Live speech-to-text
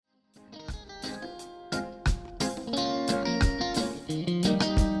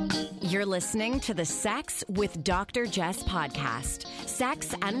You're listening to the Sex with Dr. Jess podcast.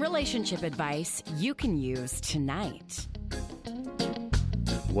 Sex and relationship advice you can use tonight.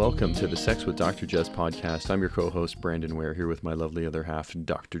 Welcome to the Sex with Dr. Jess podcast. I'm your co-host, Brandon Ware, here with my lovely other half,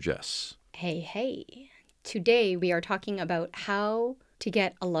 Dr. Jess. Hey. Today we are talking about how to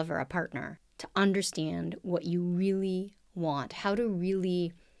get a lover, a partner, to understand what you really want, how to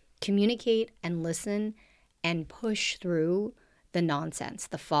really communicate and listen and push through the nonsense,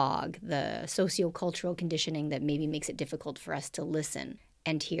 the fog, the sociocultural conditioning that maybe makes it difficult for us to listen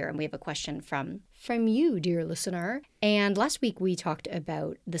and hear. And we have a question from you, dear listener. And last week we talked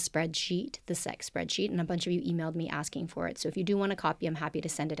about the spreadsheet, the sex spreadsheet, and a bunch of you emailed me asking for it. So if you do want a copy, I'm happy to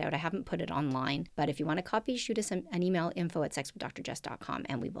send it out. I haven't put it online, but if you want a copy, shoot us an email, info@sexwithdrjess.com,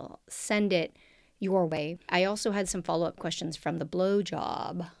 and we will send it your way. I also had some follow-up questions from the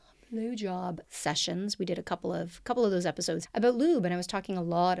blowjob sessions. We did a couple of those episodes about lube, and I was talking a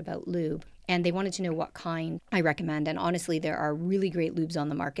lot about lube, and they wanted to know what kind I recommend. And honestly, there are really great lubes on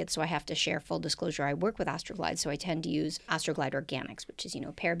the market, so I have to share full disclosure. I work with Astroglide, so I tend to use Astroglide Organics, which is,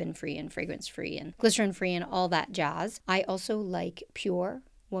 paraben-free and fragrance-free and glycerin-free and all that jazz. I also like Pure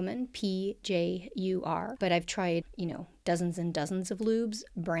Woman, PJUR, but I've tried, dozens and dozens of lubes.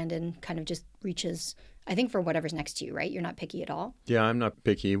 Brandon kind of just reaches, I think, for whatever's next to you, right? You're not picky at all. Yeah, I'm not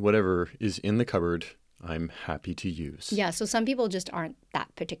picky. Whatever is in the cupboard, I'm happy to use. Yeah, so some people just aren't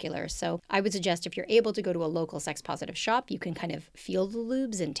that particular. So I would suggest if you're able to go to a local sex-positive shop, you can kind of feel the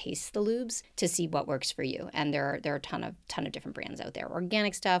lubes and taste the lubes to see what works for you. And there are a ton of different brands out there.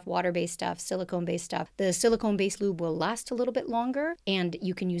 Organic stuff, water-based stuff, silicone-based stuff. The silicone-based lube will last a little bit longer, and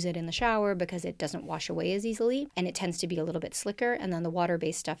you can use it in the shower because it doesn't wash away as easily, and it tends to be a little bit slicker. And then the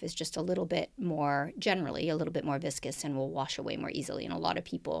water-based stuff is just a little bit more, generally, a little bit more viscous and will wash away more easily. And a lot of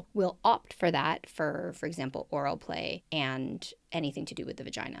people will opt for that for example, oral play and anything to do with the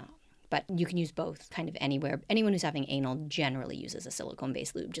vagina. But you can use both kind of anywhere. Anyone who's having anal generally uses a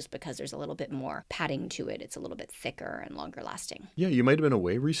silicone-based lube just because there's a little bit more padding to it. It's a little bit thicker and longer lasting. Yeah, you might have been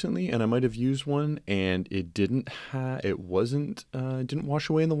away recently, and I might have used one, and it didn't wash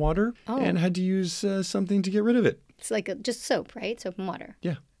away in the water, and had to use something to get rid of it. It's like just soap, right? Soap and water.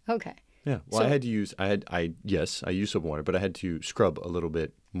 Yeah. Okay. Yeah. Well, I used soap and water, but I had to scrub a little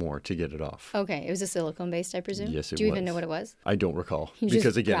bit more to get it off. Okay. It was a silicone-based, I presume? Yes, it was. Do you even know what it was? I don't recall.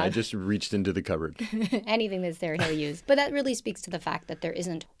 Because, again, I just reached into the cupboard. Anything that's there, he'll use. But that really speaks to the fact that there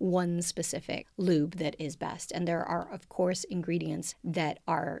isn't one specific lube that is best. And there are, of course, ingredients that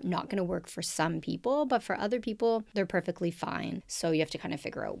are not going to work for some people, but for other people, they're perfectly fine. So you have to kind of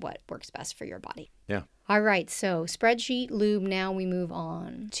figure out what works best for your body. Yeah. All right, so spreadsheet, lube, now we move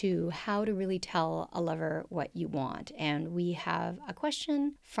on to how to really tell a lover what you want. And we have a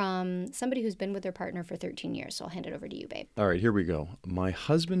question from somebody who's been with their partner for 13 years. So I'll hand it over to you, babe. All right, here we go. My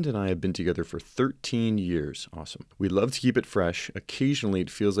husband and I have been together for 13 years. Awesome. We love to keep it fresh. Occasionally, it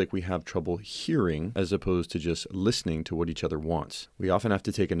feels like we have trouble hearing as opposed to just listening to what each other wants. We often have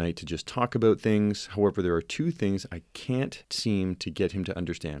to take a night to just talk about things. However, there are two things I can't seem to get him to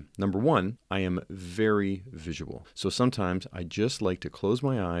understand. Number one, I am very visual. So sometimes I just like to close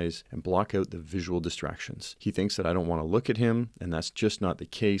my eyes and block out the visual distractions. He thinks that I don't want to look at him, and that's just not the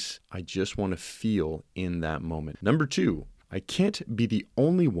case. I just want to feel in that moment. Number two, I can't be the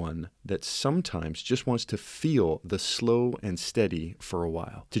only one that sometimes just wants to feel the slow and steady for a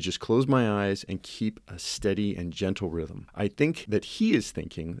while, to just close my eyes and keep a steady and gentle rhythm. I think that he is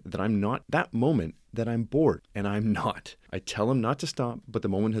thinking that I'm not that moment, that I'm bored, and I'm not. I tell him not to stop, but the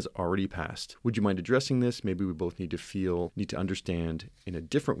moment has already passed. Would you mind addressing this? Maybe we both need to understand in a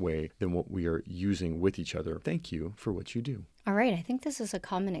different way than what we are using with each other. Thank you for what you do. All right, I think this is a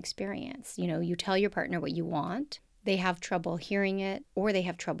common experience. You tell your partner what you want. They have trouble hearing it, or they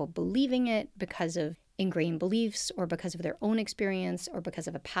have trouble believing it because of ingrained beliefs or because of their own experience or because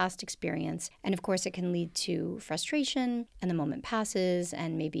of a past experience. And of course, it can lead to frustration, and the moment passes,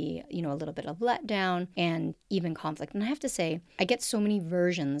 and maybe, a little bit of letdown and even conflict. And I have to say, I get so many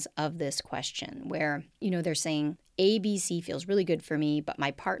versions of this question where, they're saying ABC feels really good for me, but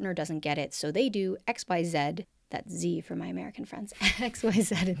my partner doesn't get it. So they do XYZ. That's Z for my American friends,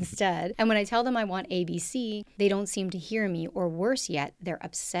 XYZ instead. And when I tell them I want ABC, they don't seem to hear me, or worse yet, they're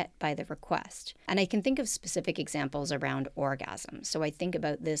upset by the request. And I can think of specific examples around orgasm. So I think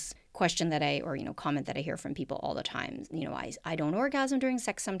about this question that comment that I hear from people all the time. I don't orgasm during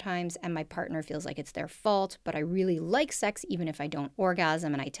sex sometimes, and my partner feels like it's their fault, but I really like sex even if I don't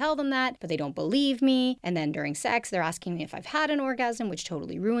orgasm, and I tell them that, but they don't believe me. And then during sex, they're asking me if I've had an orgasm, which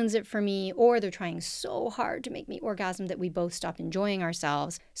totally ruins it for me, or they're trying so hard to make me orgasm that we both stop enjoying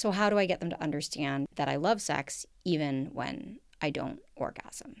ourselves. So how do I get them to understand that I love sex even when I don't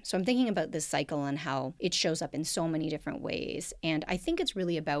orgasm. So I'm thinking about this cycle and how it shows up in so many different ways. And I think it's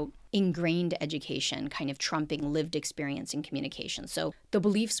really about ingrained education kind of trumping lived experience in communication. So the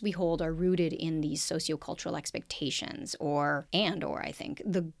beliefs we hold are rooted in these sociocultural expectations or I think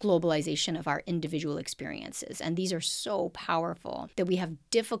the globalization of our individual experiences. And these are so powerful that we have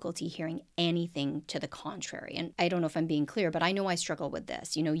difficulty hearing anything to the contrary. And I don't know if I'm being clear, but I know I struggle with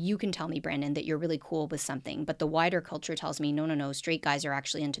this. You can tell me, Brandon, that you're really cool with something, but the wider culture tells me, no, straight guys are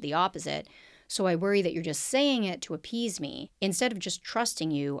actually into the opposite. So I worry that you're just saying it to appease me. Instead of just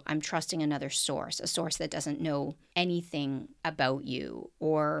trusting you, I'm trusting another source, a source that doesn't know anything about you.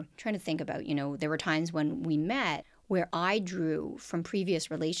 Or trying to think about, there were times when we met where I drew from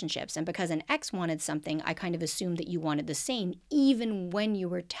previous relationships. And because an ex wanted something, I kind of assumed that you wanted the same, even when you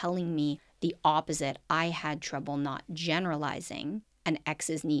were telling me the opposite. I had trouble not generalizing an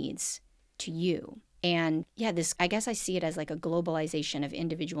ex's needs to you. And yeah, I guess I see it as like a globalization of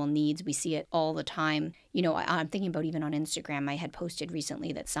individual needs. We see it all the time. I'm thinking about even on Instagram, I had posted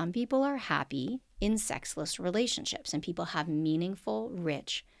recently that some people are happy in sexless relationships and people have meaningful,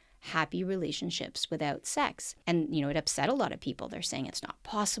 rich, happy relationships without sex. And, it upset a lot of people. They're saying it's not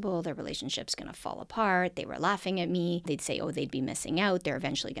possible. Their relationship's going to fall apart. They were laughing at me. They'd say, they'd be missing out. They're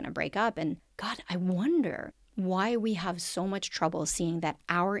eventually going to break up. And God, I wonder why we have so much trouble seeing that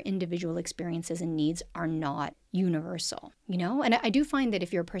our individual experiences and needs are not universal, And I do find that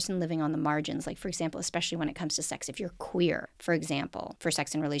if you're a person living on the margins, like for example, especially when it comes to sex, if you're queer, for example, for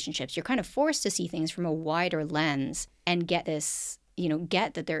sex and relationships, you're kind of forced to see things from a wider lens and get this,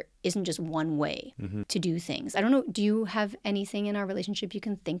 get that there isn't just one way to do things. I don't know, do you have anything in our relationship you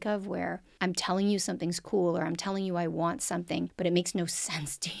can think of where I'm telling you something's cool or I'm telling you I want something, but it makes no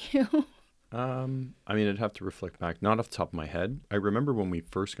sense to you? I'd have to reflect back, not off the top of my head. I remember when we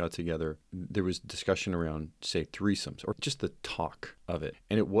first got together, there was discussion around, say, threesomes or just the talk of it.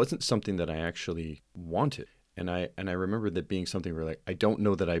 And it wasn't something that I actually wanted. And I remember that being something where I don't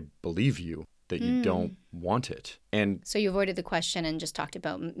know that I believe you, that you don't want it. And so you avoided the question and just talked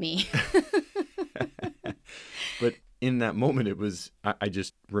about me. But in that moment, it was, I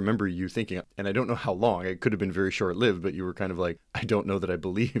just remember you thinking, and I don't know how long, it could have been very short-lived, but you were kind of like, I don't know that I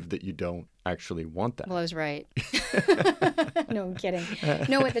believe that you don't actually want that. Well, I was right. No, I'm kidding.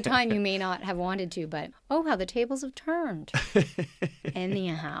 No, at the time you may not have wanted to, but how the tables have turned.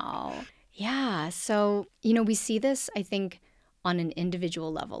 Anyhow. Yeah, so, we see this, I think, on an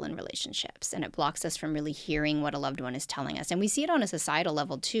individual level in relationships, and it blocks us from really hearing what a loved one is telling us. And we see it on a societal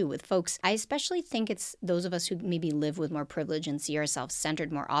level too with folks. I especially think it's those of us who maybe live with more privilege and see ourselves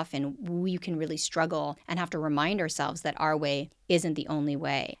centered more often, we can really struggle and have to remind ourselves that our way isn't the only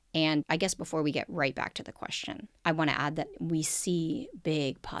way. And I guess before we get right back to the question, I want to add that we see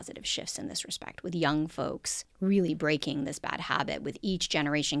big positive shifts in this respect with young folks really breaking this bad habit, with each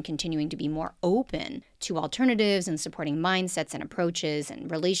generation continuing to be more open to alternatives and supporting mindsets and approaches and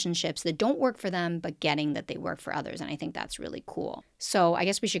relationships that don't work for them, but getting that they work for others. And I think that's really cool. So I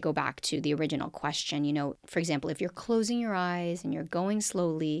guess we should go back to the original question. For example, if you're closing your eyes and you're going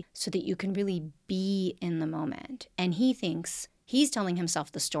slowly so that you can really be in the moment, and he thinks he's telling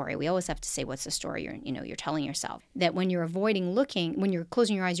himself the story. We always have to say, what's the story you're telling yourself? That when you're when you're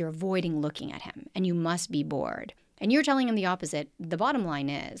closing your eyes, you're avoiding looking at him and you must be bored. And you're telling him the opposite. The bottom line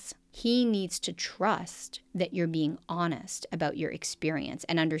is he needs to trust that you're being honest about your experience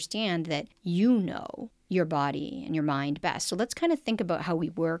and understand that you know your body and your mind best. So let's kind of think about how we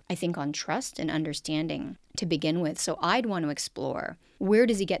work, I think, on trust and understanding to begin with. So I'd want to explore, where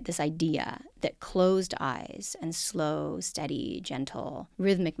does he get this idea that closed eyes and slow, steady, gentle,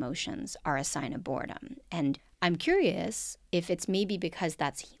 rhythmic motions are a sign of boredom? And I'm curious if it's maybe because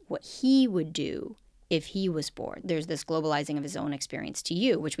that's what he would do if he was bored. There's this globalizing of his own experience to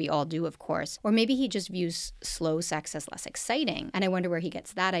you, which we all do, of course. Or maybe he just views slow sex as less exciting. And I wonder where he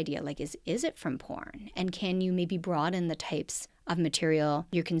gets that idea. Like, is it from porn? And can you maybe broaden the types of material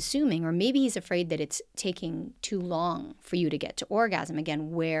you're consuming? Or maybe he's afraid that it's taking too long for you to get to orgasm.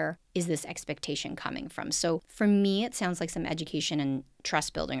 Again, where is this expectation coming from? So for me, it sounds like some education and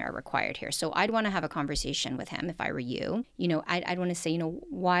trust building are required here. So I'd want to have a conversation with him if I were you. I'd want to say,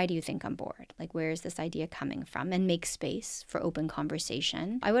 why do you think I'm bored? Like, where is this idea coming from? And make space for open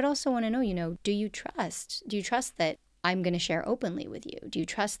conversation. I would also want to know, do you trust that I'm going to share openly with you? Do you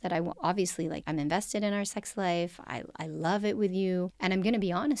trust that obviously, I'm invested in our sex life. I love it with you. And I'm going to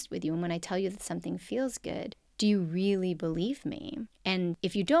be honest with you. And when I tell you that something feels good, do you really believe me? And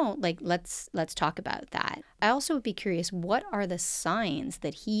if you don't, like, let's talk about that. I also would be curious, what are the signs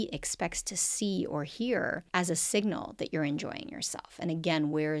that he expects to see or hear as a signal that you're enjoying yourself? And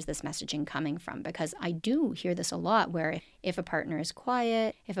again, where is this messaging coming from? Because I do hear this a lot where if a partner is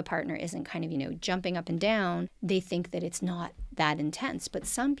quiet, if a partner isn't kind of, jumping up and down, they think that it's not that intense. But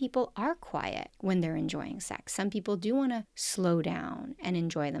some people are quiet when they're enjoying sex. Some people do want to slow down and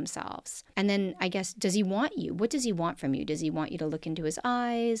enjoy themselves. And then I guess, does he want you? What does he want from you? Does he want you to look into his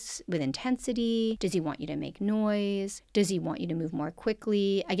eyes with intensity? Does he want you to make noise? Does he want you to move more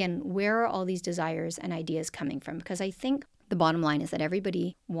quickly? Again, where are all these desires and ideas coming from? Because I think the bottom line is that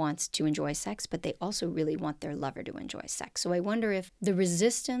everybody wants to enjoy sex, but they also really want their lover to enjoy sex. So I wonder if the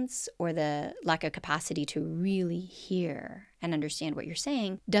resistance or the lack of capacity to really hear and understand what you're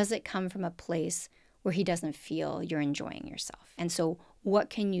saying, does it come from a place where he doesn't feel you're enjoying yourself? And so what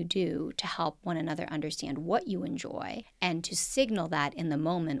can you do to help one another understand what you enjoy and to signal that in the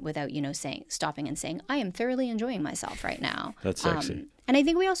moment without, stopping and saying, I am thoroughly enjoying myself right now. That's sexy. And I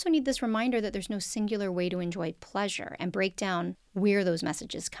think we also need this reminder that there's no singular way to enjoy pleasure and break down where those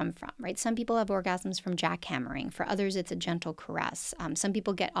messages come from, right? Some people have orgasms from jackhammering. For others, it's a gentle caress. Some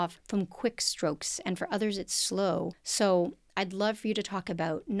people get off from quick strokes, and for others, it's slow. So I'd love for you to talk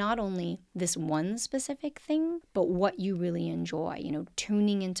about not only this one specific thing, but what you really enjoy,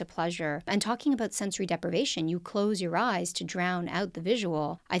 tuning into pleasure and talking about sensory deprivation. You close your eyes to drown out the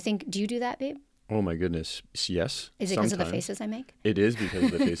visual. I think, do you do that, babe? Oh my goodness. Yes. Is it because of the faces I make? It is because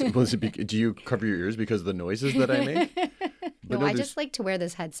of the faces. Do you cover your ears because of the noises that I make? No, I just like to wear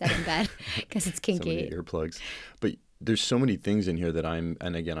this headset in bed because it's kinky. So many earplugs. But there's so many things in here that I'm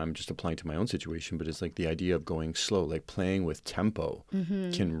just applying to my own situation, but it's like the idea of going slow, like playing with tempo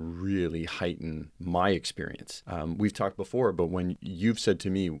can really heighten my experience. We've talked before, but when you've said to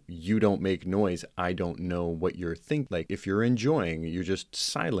me, you don't make noise, I don't know what you're thinking. Like if you're enjoying, you're just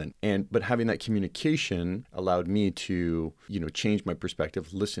silent. But having that communication allowed me to, change my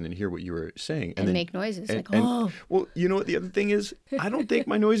perspective, listen and hear what you were saying. And then make noises. Well, you know what the other thing is? I don't think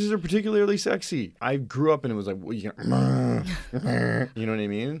my noises are particularly sexy. I grew up and it was like, you know what I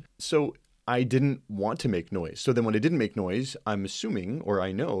mean? So I didn't want to make noise. So then when I didn't make noise, I'm assuming, or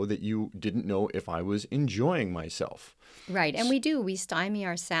I know that you didn't know if I was enjoying myself. Right. And we stymie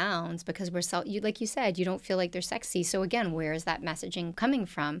our sounds because like you said, you don't feel like they're sexy. So again, where is that messaging coming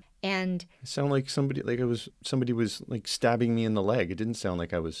from? And it sounded like somebody was like stabbing me in the leg. It didn't sound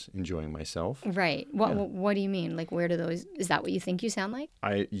like I was enjoying myself. Right. What do you mean? Like is that what you think you sound like?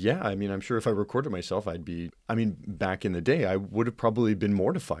 I'm sure if I recorded myself, back in the day, I would have probably been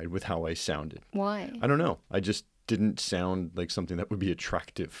mortified with how I sounded. Why? I don't know. I just didn't sound like something that would be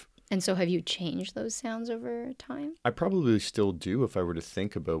attractive. And so have you changed those sounds over time? I probably still do if I were to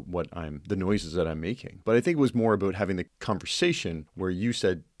think about the noises that I'm making. But I think it was more about having the conversation where you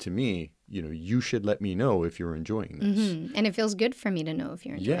said to me, you should let me know if you're enjoying this. Mm-hmm. And it feels good for me to know if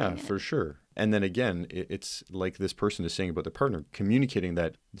you're enjoying it. Yeah, for sure. And then again, it's like this person is saying about their partner, communicating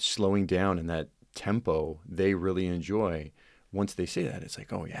that slowing down and that tempo they really enjoy. Once they say that, it's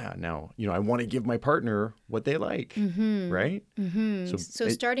like, oh yeah, now, I want to give my partner what they like, right? Mm-hmm. So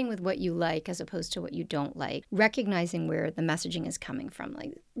starting with what you like as opposed to what you don't like, recognizing where the messaging is coming from.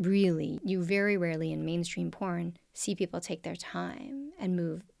 Like really, you very rarely in mainstream porn see people take their time and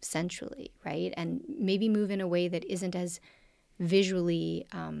move sensually, right? And maybe move in a way that isn't as visually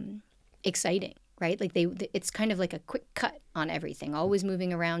exciting. Right? Like it's kind of like a quick cut on everything, always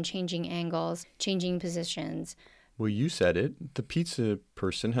moving around, changing angles, changing positions. Well, you said it. The pizza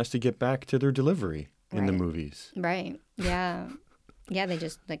person has to get back to their delivery in the movies. Right. Yeah. Yeah, they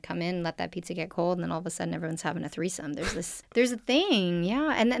just come in, let that pizza get cold, and then all of a sudden everyone's having a threesome. There's a thing.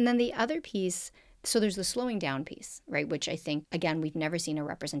 Yeah. And then the other piece, so there's the slowing down piece, right? Which I think, again, we've never seen a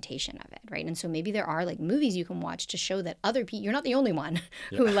representation of it, right? And so maybe there are movies you can watch to show that other people, you're not the only one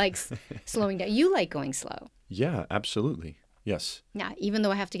who likes slowing down. You like going slow. Yeah, absolutely. Yes. Yeah, even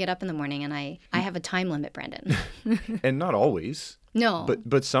though I have to get up in the morning and I have a time limit, Brandon. And not always. No.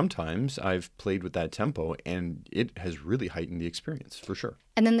 But sometimes I've played with that tempo and it has really heightened the experience, for sure.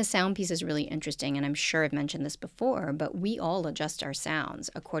 And then the sound piece is really interesting, and I'm sure I've mentioned this before, but we all adjust our sounds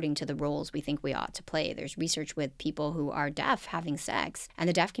according to the roles we think we ought to play. There's research with people who are deaf having sex, and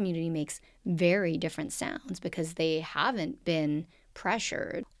the deaf community makes very different sounds because they haven't been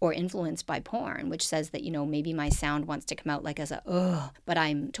pressured or influenced by porn, which says that, maybe my sound wants to come out like as a ugh, but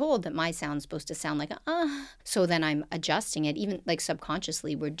I'm told that my sound's supposed to sound like a so then I'm adjusting it, even like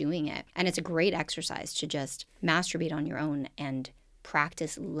subconsciously we're doing it. And it's a great exercise to just masturbate on your own and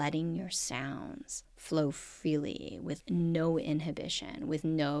practice letting your sounds flow freely with no inhibition, with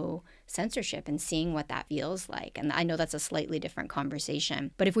no censorship, and seeing what that feels like. And I know that's a slightly different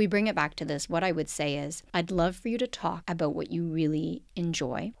conversation, but if we bring it back to this, what I would say is I'd love for you to talk about what you really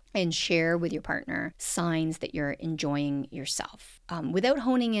enjoy and share with your partner signs that you're enjoying yourself without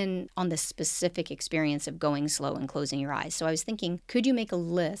honing in on the specific experience of going slow and closing your eyes. So I was thinking, could you make a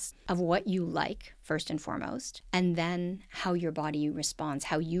list of what you like first and foremost, and then how your body responds,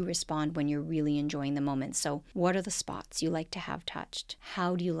 how you respond when you're really enjoying the moment? So what are the spots you like to have touched?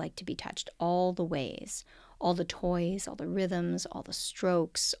 How do you like to be touched? All the ways. All the toys, all the rhythms, all the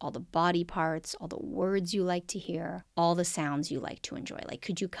strokes, all the body parts, all the words you like to hear, all the sounds you like to enjoy. Like,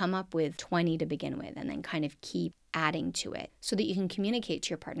 could you come up with 20 to begin with and then kind of keep adding to it so that you can communicate to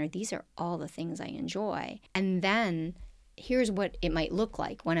your partner, these are all the things I enjoy. And then here's what it might look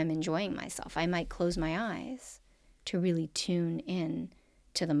like when I'm enjoying myself. I might close my eyes to really tune in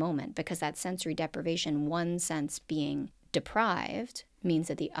to the moment, because that sensory deprivation, one sense being deprived, means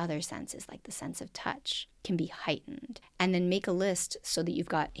that the other senses, like the sense of touch, can be heightened. And then make a list so that you've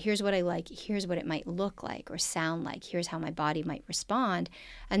got, here's what I like, here's what it might look like or sound like, here's how my body might respond.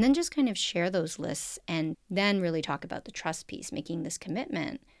 And then just kind of share those lists, and then really talk about the trust piece, making this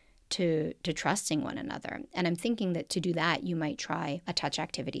commitment to trusting one another. And I'm thinking that to do that, you might try a touch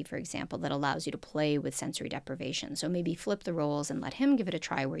activity, for example, that allows you to play with sensory deprivation. So maybe flip the roles and let him give it a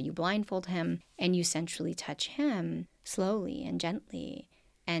try, where you blindfold him and you sensually touch him slowly and gently.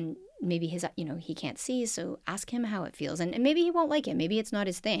 And maybe he can't see, so ask him how it feels. And maybe he won't like it. Maybe it's not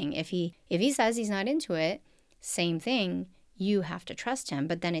his thing. If he says he's not into it, same thing, you have to trust him.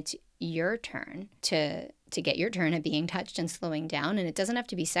 But then it's your turn to get your turn at being touched and slowing down. And it doesn't have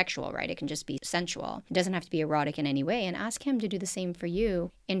to be sexual, right? It can just be sensual. It doesn't have to be erotic in any way. And ask him to do the same for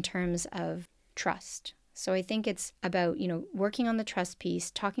you in terms of trust. So I think it's about, working on the trust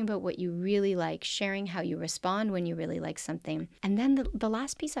piece, talking about what you really like, sharing how you respond when you really like something. And then the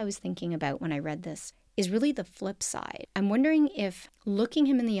last piece I was thinking about when I read this is really the flip side. I'm wondering if looking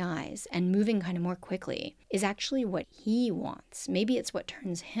him in the eyes and moving kind of more quickly is actually what he wants. Maybe it's what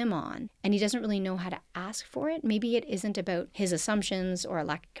turns him on, and he doesn't really know how to ask for it. Maybe it isn't about his assumptions or a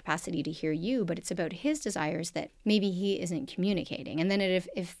lack of capacity to hear you, but it's about his desires that maybe he isn't communicating. And then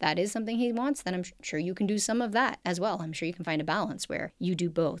if that is something he wants, then I'm sure you can do some of that as well. I'm sure you can find a balance where you do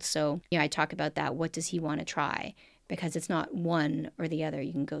both. So, I talk about that. What does he want to try? Because it's not one or the other.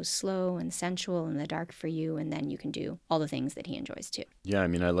 You can go slow and sensual in the dark for you, and then you can do all the things that he enjoys too. Yeah,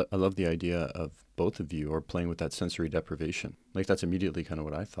 I love the idea of both of you are playing with that sensory deprivation. Like, that's immediately kind of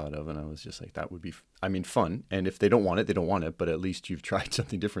what I thought of, and I was just like, that would be, fun. And if they don't want it, they don't want it, but at least you've tried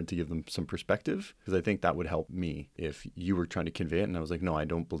something different to give them some perspective, because I think that would help me if you were trying to convey it and I was like, no, I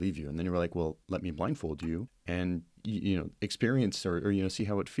don't believe you. And then you were like, well, let me blindfold you and, experience or see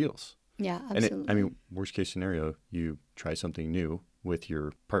how it feels. Yeah, absolutely. And worst case scenario, you try something new with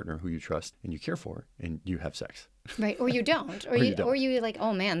your partner who you trust and you care for, and you have sex. Right, or you don't, or you're like,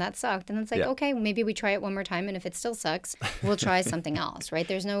 oh man, that sucked, and it's like, okay, maybe we try it one more time, and if it still sucks, we'll try something else, right?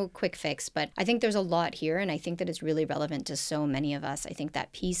 There's no quick fix, but I think there's a lot here, and I think that it's really relevant to so many of us. I think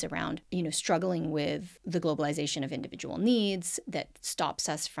that piece around, struggling with the globalization of individual needs that stops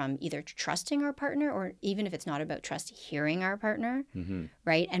us from either trusting our partner, or even if it's not about trust, hearing our partner,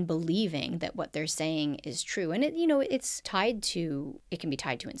 right, and believing that what they're saying is true. And it can be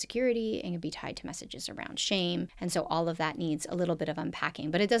tied to insecurity, it can be tied to messages around shame. And so all of that needs a little bit of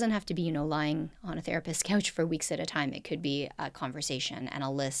unpacking. But it doesn't have to be, lying on a therapist's couch for weeks at a time. It could be a conversation and a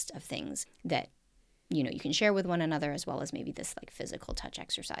list of things that, you can share with one another, as well as maybe this like physical touch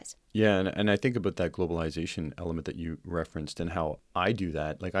exercise. Yeah, and I think about that globalization element that you referenced and how I do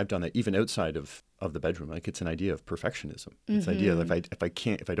that. Like, I've done that even outside of the bedroom. Like, it's an idea of perfectionism. It's an idea that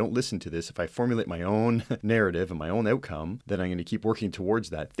if I don't listen to this, if I formulate my own narrative and my own outcome, then I'm going to keep working towards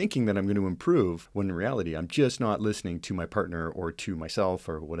that, thinking that I'm going to improve, when in reality, I'm just not listening to my partner or to myself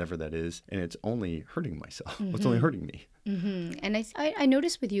or whatever that is. And it's only hurting myself. It's only hurting me. And I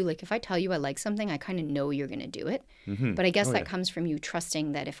notice with you, like, if I tell you I like something, I kind of know you're going to do it. But I guess that comes from you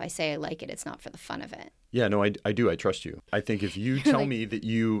trusting that if I say I like it, it's not for the fun of it. Yeah, no, I do. I trust you. I think if you tell me that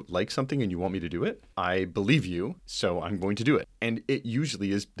you like something and you want me to do it, I believe you, so I'm going to do it. And it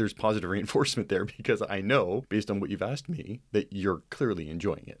usually is, there's positive reinforcement there, because I know, based on what you've asked me, that you're clearly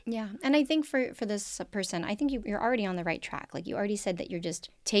enjoying it. Yeah, and I think for this person, I think you're already on the right track. Like, you already said that you're just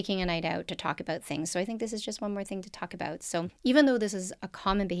taking a night out to talk about things. So I think this is just one more thing to talk about. So even though this is a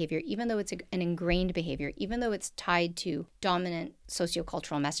common behavior, even though it's an ingrained behavior, even though it's tied to dominant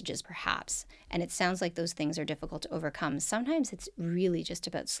sociocultural messages perhaps, and it sounds like those things are difficult to overcome. Sometimes it's really just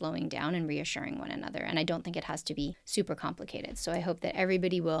about slowing down and reassuring one another. And I don't think it has to be super complicated. So I hope that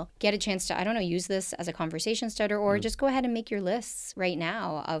everybody will get a chance to, I don't know, use this as a conversation starter, or just go ahead and make your lists right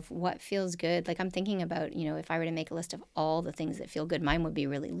now of what feels good. Like I'm thinking about, if I were to make a list of all the things that feel good, mine would be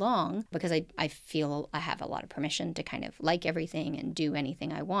really long because I feel I have a lot of permission to kind of like everything and do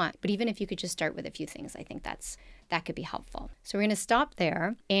anything I want. But even if you could just start with a few things, I think that could be helpful. So we're going to stop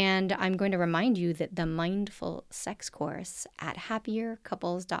there, and I'm going to remind you that the Mindful Sex course at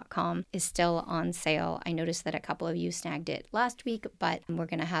happiercouples.com is still on sale. I noticed that a couple of you snagged it last week, but we're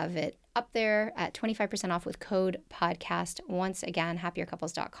going to have it up there at 25% off with code podcast. Once again,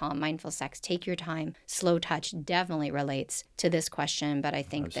 happiercouples.com, mindful sex. Take your time. Slow touch definitely relates to this question, but I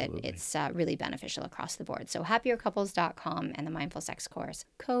think that it's really beneficial across the board. So happiercouples.com and the mindful sex course,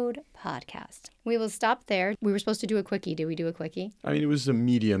 code podcast. We will stop there. We were supposed to do a quickie. Did we do a quickie? I mean, it was a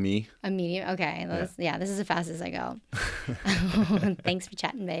medium-y. A medium? Okay. This is as fast as I go. Thanks for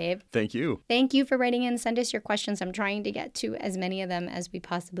chatting, babe. Thank you. Thank you for writing in. Send us your questions. I'm trying to get to as many of them as we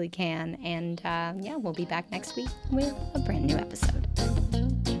possibly can. And we'll be back next week with a brand new episode.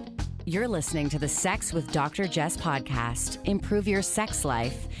 You're listening to the Sex with Dr. Jess podcast. Improve your sex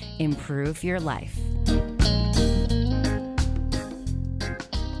life. Improve your life.